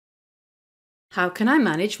How can I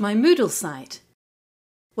manage my Moodle site?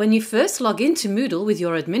 When you first log into Moodle with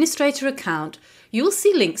your administrator account, you'll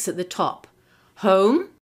see links at the top.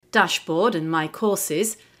 Home, Dashboard and My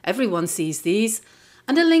Courses, everyone sees these,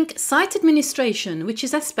 and a link Site Administration, which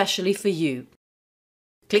is especially for you.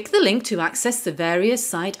 Click the link to access the various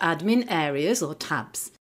site admin areas or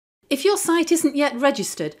tabs. If your site isn't yet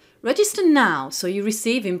registered, register now so you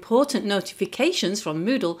receive important notifications from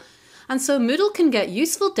Moodle, and so Moodle can get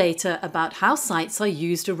useful data about how sites are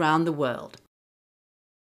used around the world.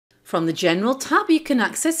 From the General tab you can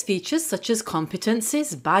access features such as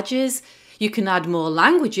competencies, badges. You can add more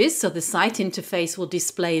languages so the site interface will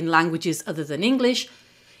display in languages other than English.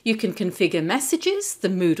 You can configure messages, the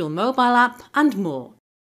Moodle mobile app and more.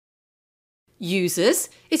 Users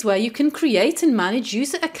is where you can create and manage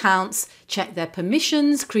user accounts, check their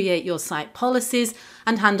permissions, create your site policies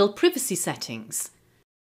and handle privacy settings.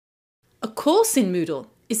 A course in Moodle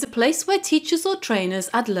is a place where teachers or trainers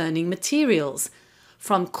add learning materials.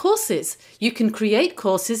 From courses, you can create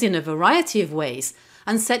courses in a variety of ways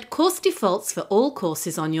and set course defaults for all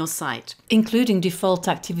courses on your site, including default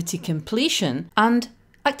activity completion and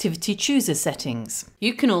activity chooser settings.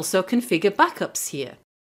 You can also configure backups here.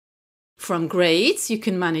 From grades, you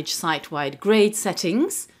can manage site-wide grade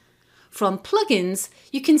settings. From plugins,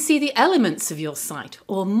 you can see the elements of your site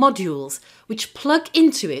or modules which plug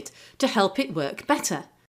into it to help it work better.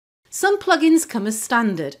 Some plugins come as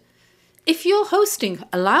standard. If your hosting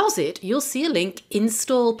allows it, you'll see a link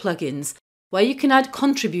Install Plugins, where you can add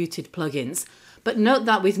contributed plugins, but note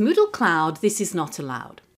that with Moodle Cloud this is not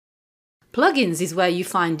allowed. Plugins is where you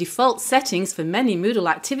find default settings for many Moodle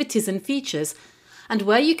activities and features, and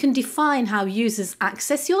where you can define how users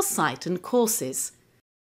access your site and courses.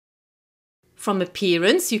 From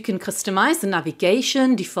appearance, you can customize the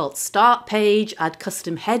navigation, default start page, add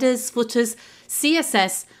custom headers, footers,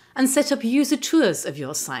 CSS, and set up user tours of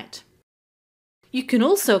your site. You can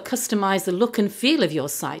also customize the look and feel of your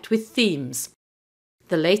site with themes.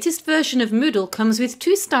 The latest version of Moodle comes with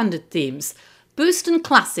two standard themes, Boost and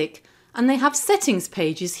Classic, and they have settings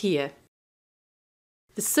pages here.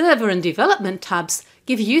 The Server and Development tabs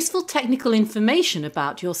give useful technical information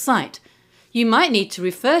about your site. You might need to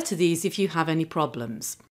refer to these if you have any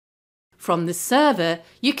problems. From the server,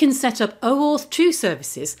 you can set up OAuth 2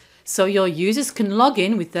 services so your users can log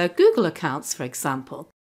in with their Google accounts, for example.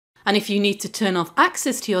 And if you need to turn off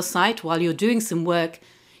access to your site while you're doing some work,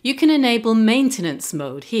 you can enable maintenance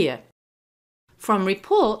mode here. From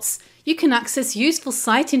reports, you can access useful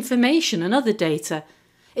site information and other data.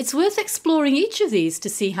 It's worth exploring each of these to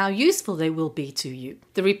see how useful they will be to you.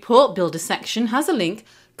 The Report Builder section has a link,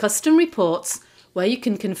 Custom Reports, where you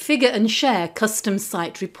can configure and share custom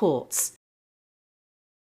site reports.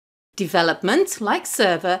 Development, like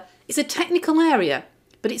Server, is a technical area,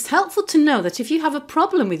 but it's helpful to know that if you have a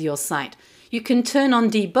problem with your site, you can turn on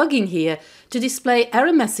debugging here to display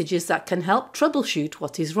error messages that can help troubleshoot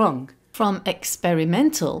what is wrong. From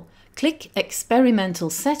Experimental, click Experimental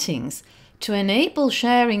Settings to enable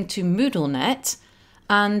sharing to MoodleNet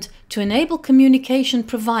and to enable communication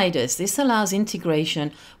providers. This allows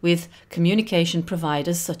integration with communication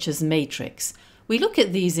providers such as Matrix. We look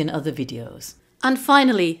at these in other videos. And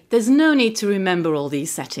finally, there's no need to remember all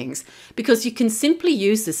these settings because you can simply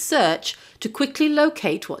use the search to quickly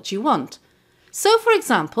locate what you want. So for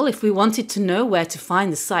example, if we wanted to know where to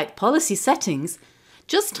find the site policy settings,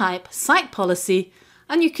 just type Site Policy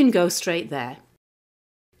and you can go straight there.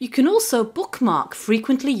 You can also bookmark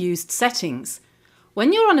frequently used settings.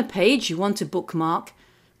 When you're on a page you want to bookmark,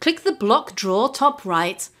 click the block drawer top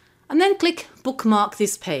right and then click Bookmark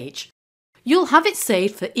this page. You'll have it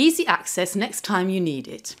saved for easy access next time you need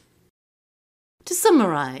it. To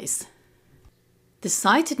summarise, the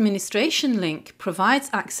Site Administration link provides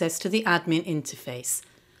access to the admin interface.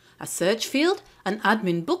 A search field and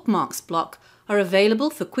admin bookmarks block are available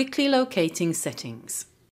for quickly locating settings.